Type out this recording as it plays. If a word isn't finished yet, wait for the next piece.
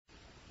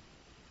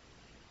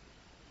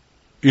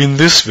In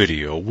this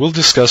video, we'll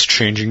discuss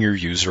changing your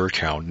user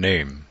account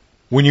name.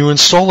 When you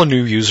install a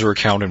new user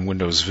account in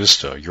Windows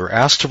Vista, you're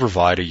asked to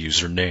provide a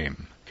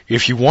username.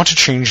 If you want to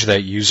change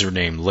that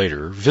username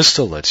later,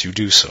 Vista lets you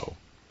do so.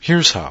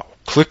 Here's how.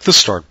 Click the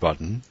Start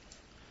button,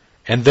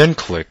 and then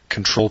click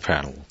Control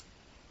Panel.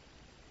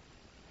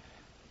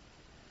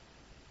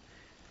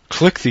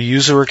 Click the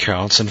User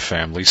Accounts and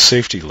Families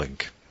Safety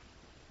link.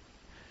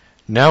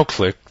 Now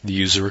click the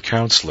User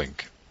Accounts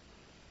link.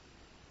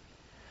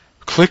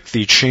 Click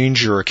the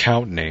Change Your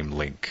Account Name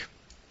link.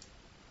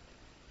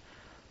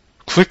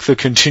 Click the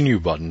Continue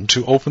button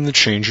to open the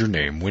Change Your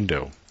Name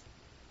window.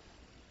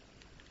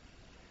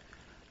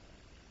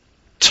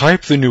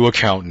 Type the new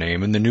account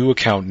name in the New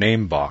Account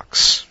Name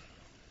box,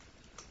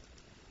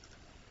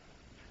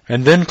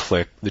 and then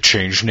click the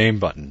Change Name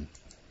button.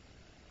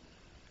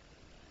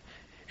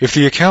 If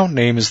the account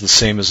name is the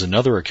same as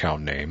another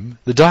account name,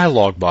 the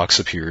dialog box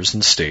appears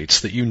and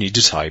states that you need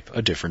to type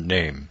a different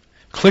name.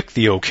 Click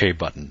the OK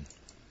button.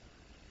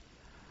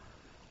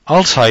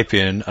 I'll type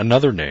in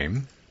another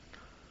name,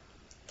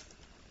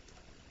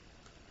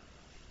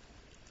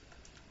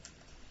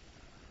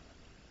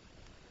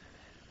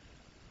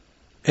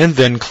 and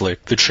then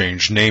click the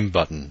Change Name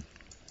button.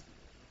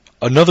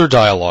 Another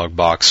dialog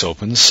box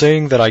opens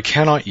saying that I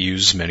cannot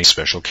use many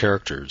special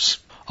characters.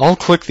 I'll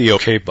click the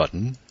OK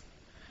button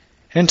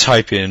and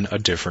type in a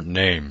different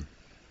name.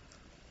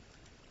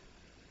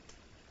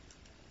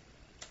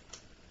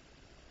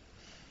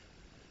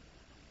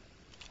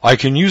 I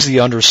can use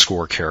the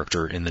underscore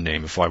character in the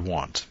name if I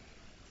want.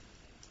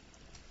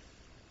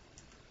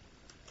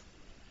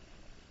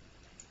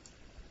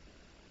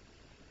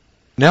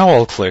 Now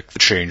I'll click the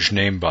Change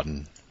Name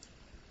button.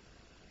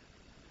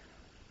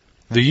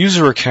 The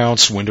User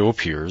Accounts window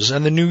appears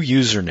and the new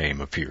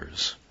username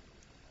appears.